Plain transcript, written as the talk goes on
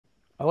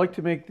I like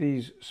to make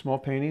these small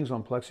paintings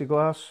on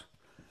plexiglass,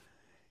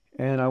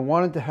 and I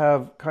wanted to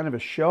have kind of a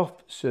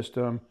shelf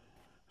system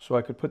so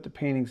I could put the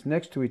paintings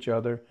next to each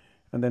other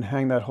and then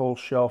hang that whole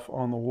shelf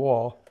on the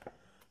wall.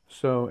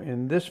 So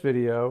in this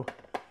video,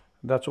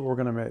 that's what we're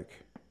going to make.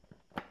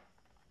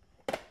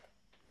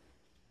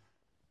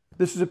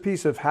 This is a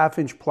piece of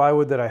 1/2-inch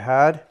plywood that I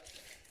had.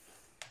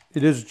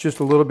 It is just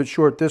a little bit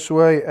short this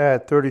way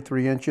at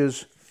 33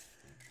 inches.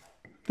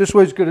 This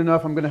way is good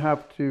enough. I'm going to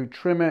have to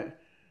trim it.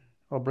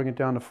 I'll bring it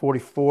down to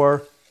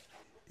 44.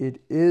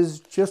 It is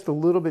just a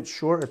little bit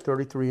short at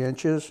 33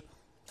 inches.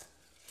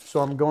 So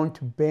I'm going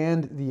to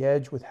band the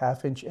edge with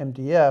 1/2-inch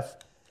MDF,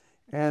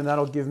 and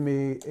that'll give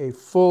me a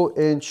full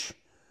inch,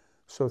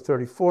 so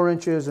 34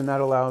 inches, and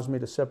that allows me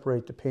to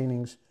separate the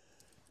paintings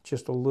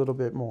just a little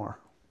bit more.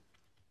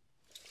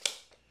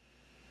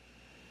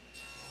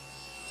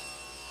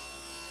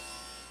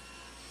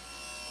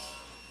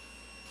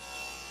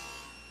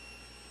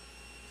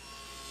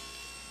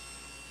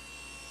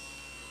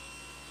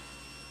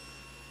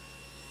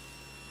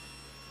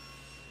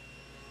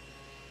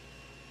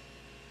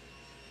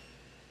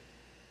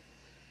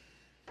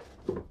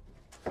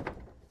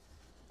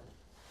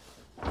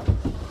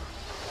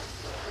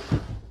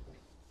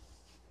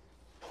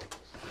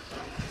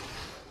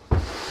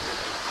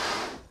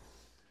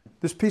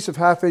 This piece of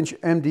 1/2-inch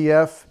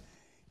MDF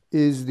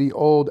is the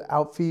old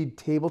outfeed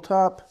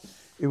tabletop.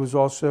 It was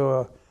also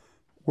a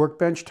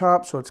workbench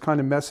top, so it's kind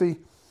of messy.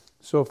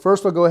 So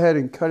first I'll go ahead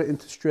and cut it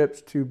into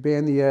strips to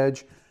band the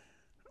edge.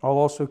 I'll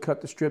also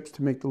cut the strips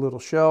to make the little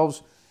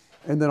shelves,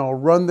 and then I'll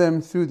run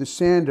them through the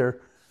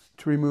sander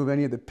to remove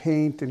any of the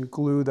paint and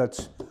glue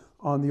that's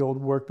on the old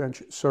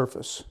workbench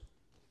surface.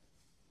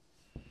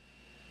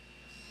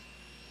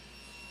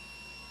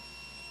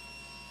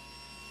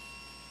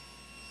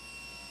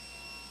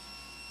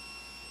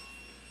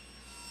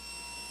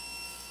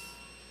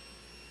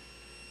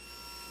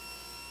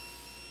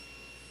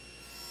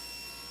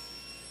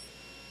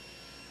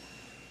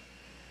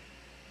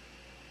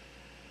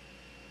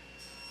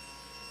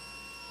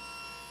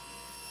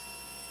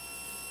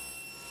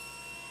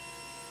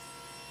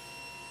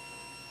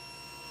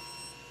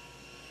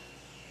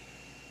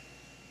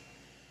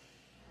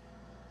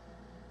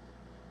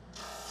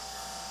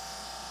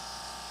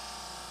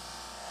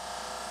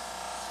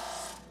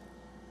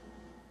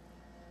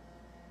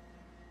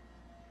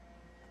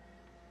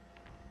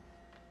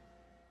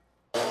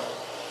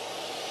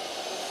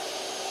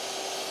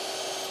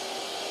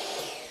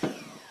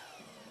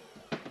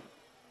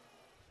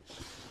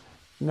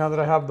 Now that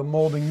I have the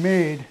molding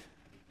made,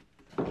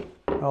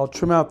 I'll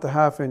trim out the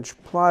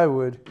 1/2-inch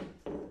plywood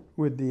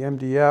with the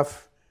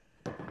MDF.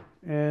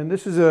 And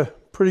this is a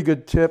pretty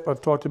good tip. I've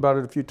talked about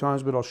it a few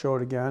times, but I'll show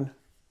it again.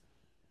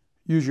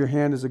 Use your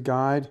hand as a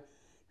guide,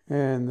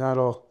 and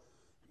that'll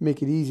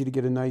make it easy to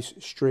get a nice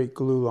straight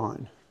glue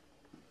line.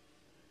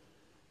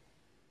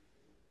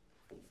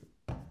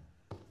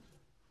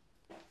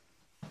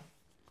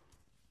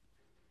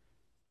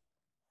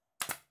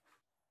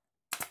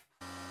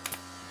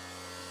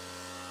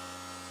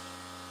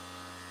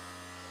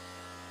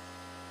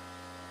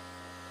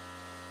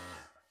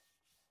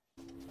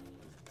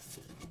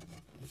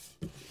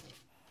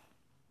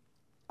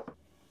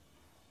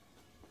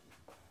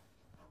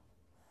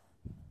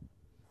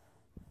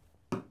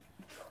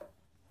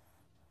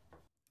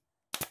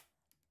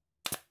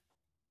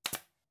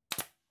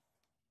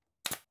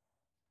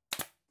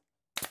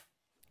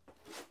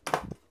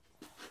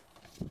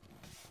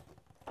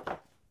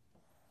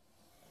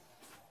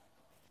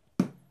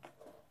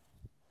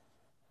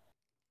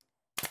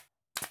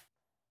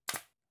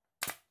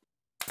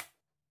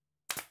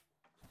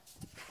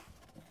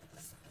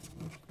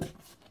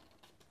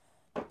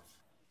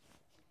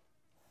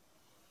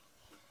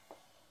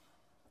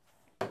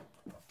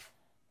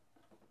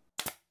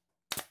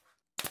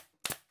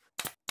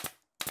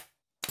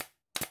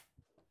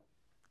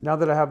 Now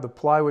that I have the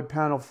plywood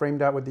panel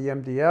framed out with the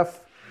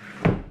MDF,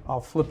 I'll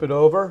flip it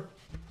over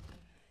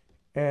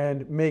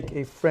and make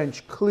a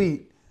French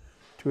cleat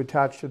to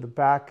attach to the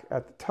back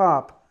at the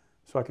top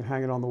so I can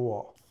hang it on the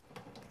wall.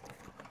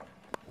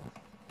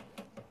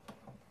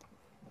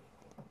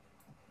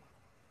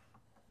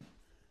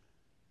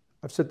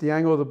 I've set the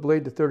angle of the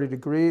blade to 30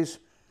 degrees.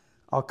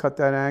 I'll cut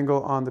that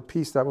angle on the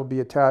piece that will be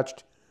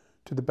attached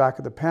to the back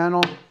of the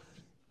panel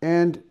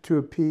and to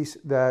a piece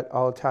that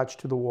I'll attach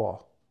to the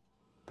wall.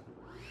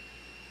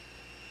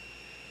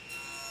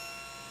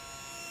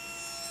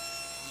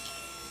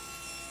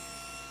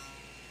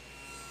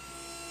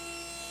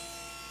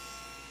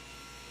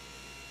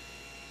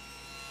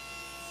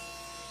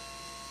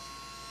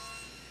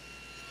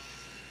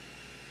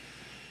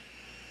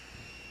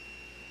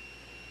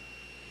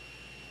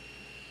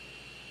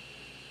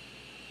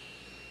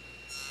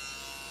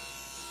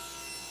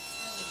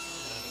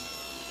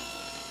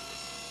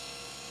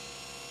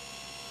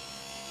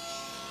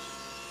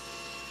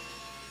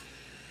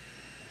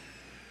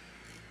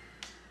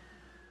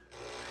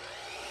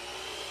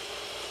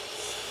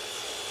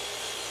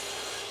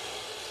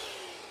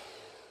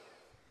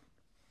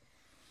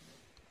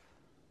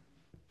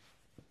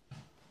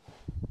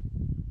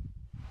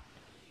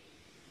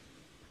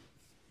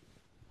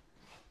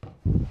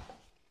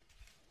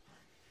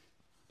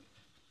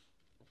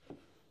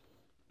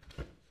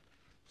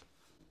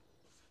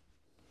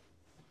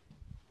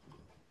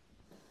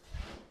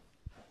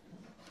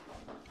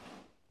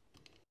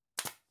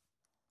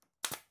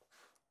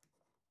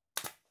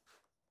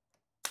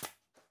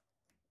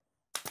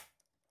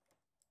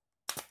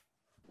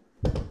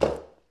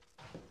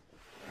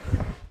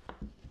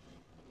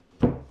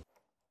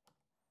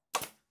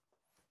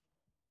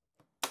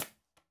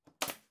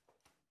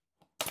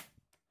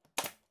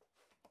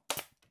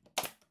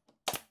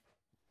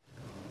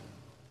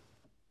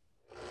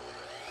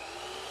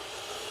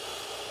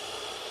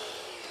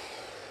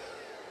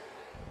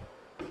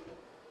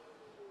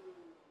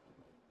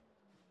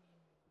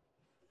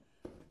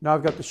 Now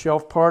I've got the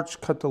shelf parts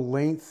cut to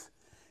length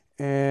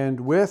and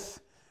width.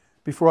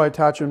 Before I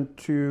attach them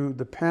to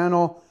the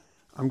panel,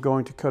 I'm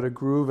going to cut a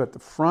groove at the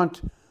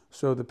front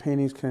so the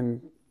paintings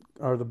can,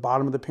 or the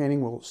bottom of the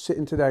painting will sit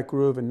into that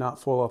groove and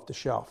not fall off the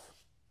shelf.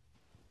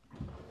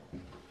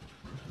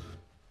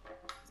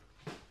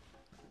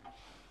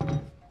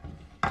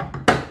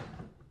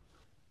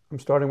 I'm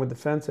starting with the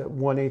fence at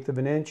 1/8 of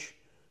an inch.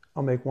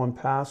 I'll make one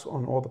pass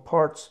on all the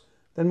parts,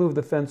 then move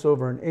the fence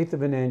over 1/8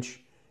 of an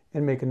inch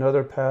and make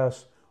another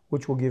pass,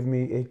 which will give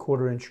me a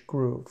 1/4 inch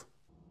groove.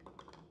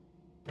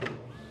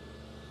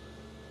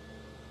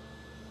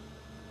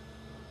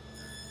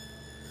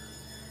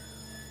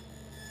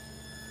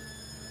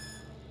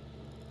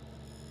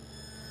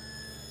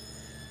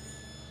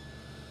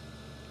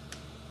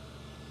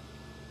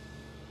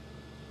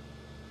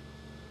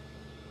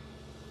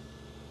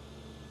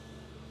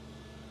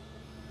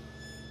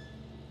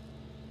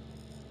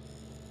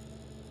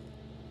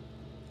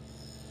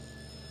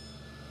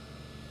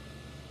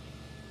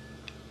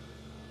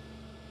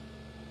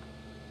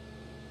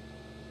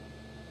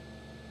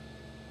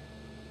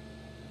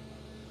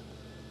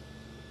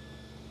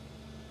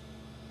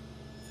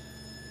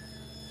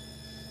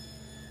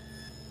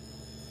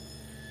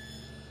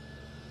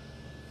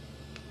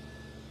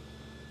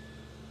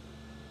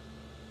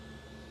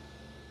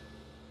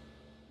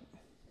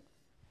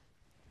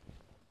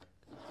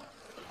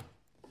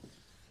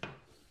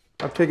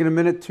 I've taken a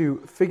minute to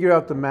figure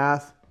out the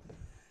math,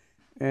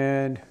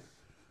 and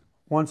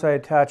once I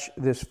attach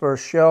this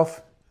first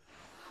shelf,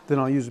 then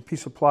I'll use a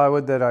piece of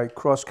plywood that I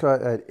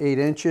cross-cut at 8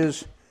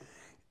 inches,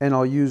 and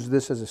I'll use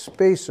this as a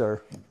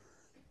spacer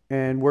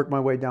and work my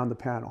way down the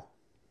panel.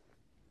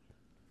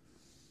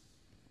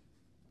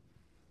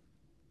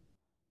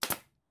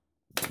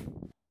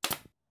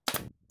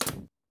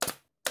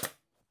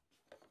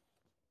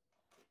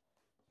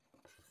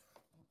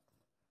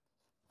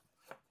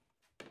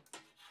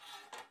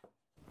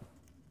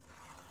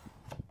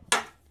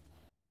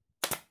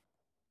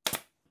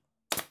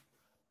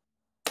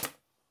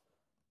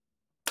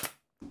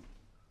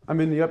 I'm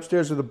in the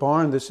upstairs of the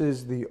barn. This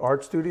is the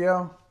art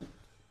studio.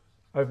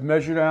 I've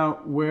measured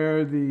out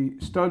where the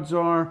studs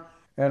are,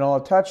 and I'll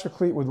attach the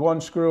cleat with one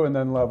screw and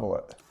then level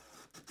it.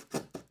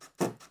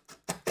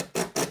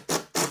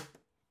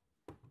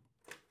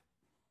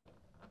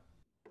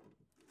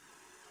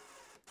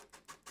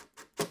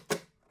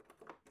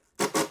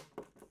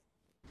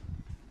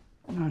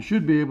 Now I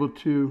should be able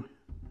to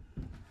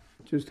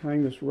just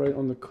hang this right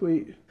on the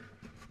cleat.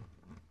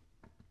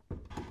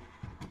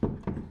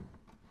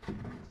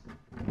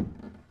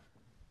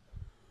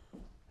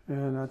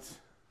 And that's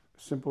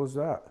as simple as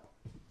that.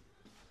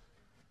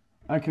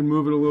 I can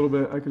move it a little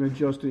bit. I can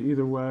adjust it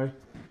either way.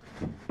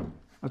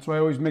 That's why I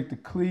always make the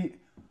cleat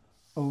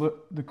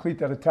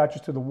that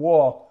attaches to the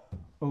wall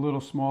a little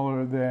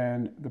smaller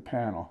than the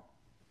panel.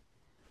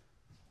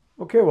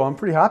 Okay, well, I'm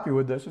pretty happy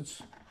with this.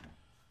 It's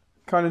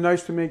kind of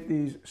nice to make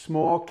these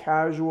small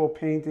casual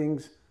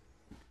paintings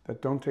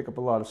that don't take up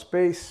a lot of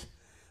space.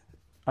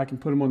 I can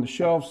put them on the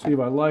shelf, see if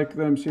I like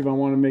them, see if I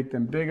want to make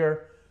them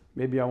bigger.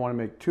 Maybe I want to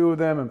make 2 of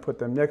them and put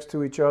them next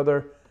to each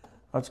other.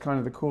 That's kind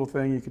of the cool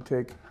thing. You could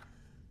take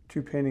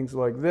 2 paintings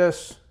like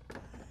this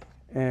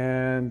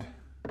and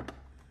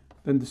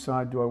then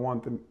decide, do I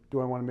want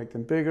to make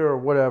them bigger or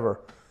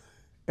whatever.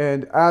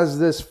 And as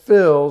this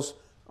fills,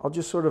 I'll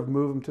just sort of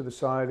move them to the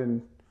side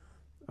and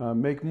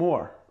make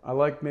more. I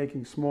like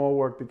making small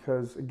work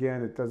because,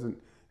 again,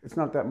 it's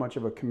not that much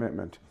of a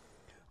commitment.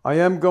 I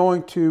am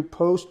going to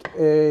post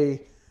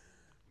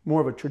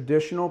more of a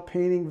traditional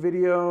painting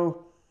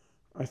video,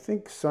 I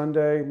think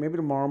Sunday, maybe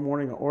tomorrow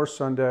morning or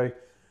Sunday.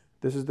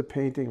 This is the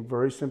painting, a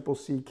very simple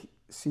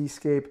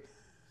seascape.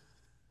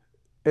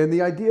 And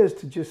the idea is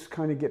to just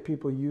kind of get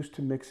people used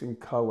to mixing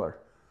color.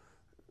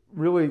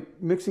 Really,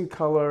 mixing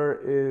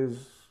color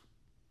is,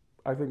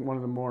 I think, one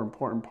of the more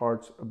important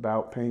parts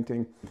about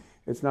painting.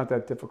 It's not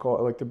that difficult.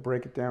 I like to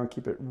break it down,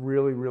 keep it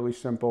really, really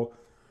simple.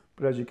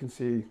 But as you can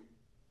see,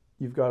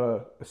 you've got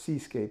a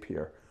seascape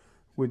here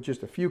with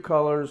just a few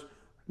colors,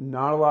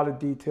 not a lot of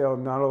detail,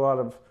 not a lot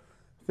of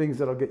things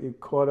that'll get you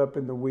caught up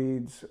in the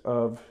weeds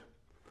of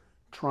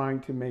trying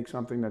to make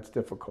something that's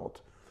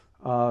difficult.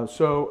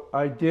 So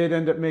I did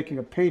end up making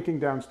a painting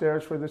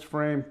downstairs for this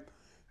frame,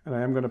 and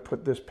I am going to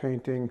put this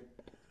painting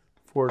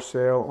for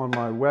sale on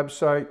my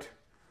website.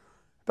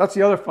 That's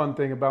the other fun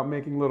thing about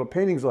making little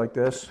paintings like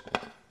this.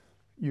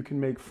 You can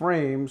make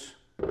frames,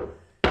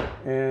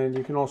 and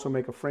you can also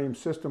make a frame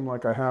system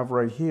like I have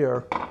right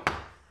here.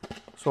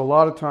 So a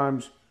lot of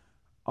times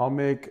I'll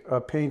make a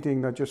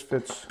painting that just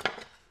fits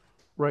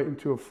right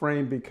into a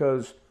frame,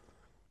 because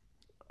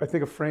I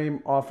think a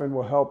frame often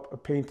will help a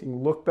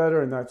painting look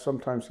better, and that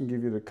sometimes can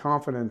give you the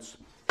confidence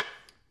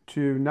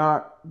to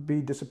not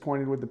be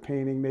disappointed with the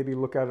painting, maybe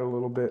look at it a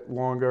little bit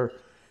longer.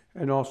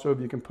 And also, if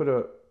you can put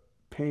a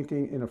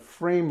painting in a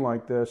frame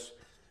like this,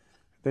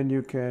 then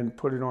you can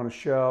put it on a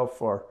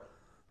shelf or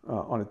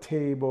on a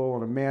table,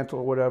 on a mantle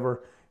or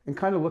whatever, and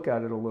kind of look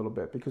at it a little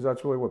bit, because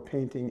that's really what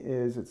painting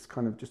is. It's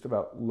kind of just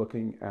about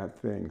looking at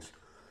things.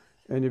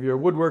 And if you're a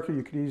woodworker,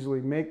 you could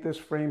easily make this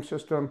frame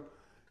system.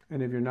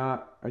 And if you're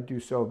not, I do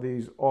sell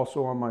these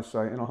also on my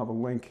site, and I'll have a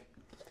link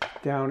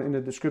down in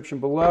the description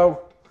below.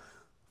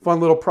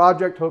 Fun little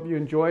project. Hope you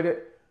enjoyed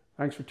it.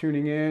 Thanks for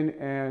tuning in,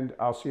 and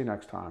I'll see you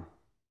next time.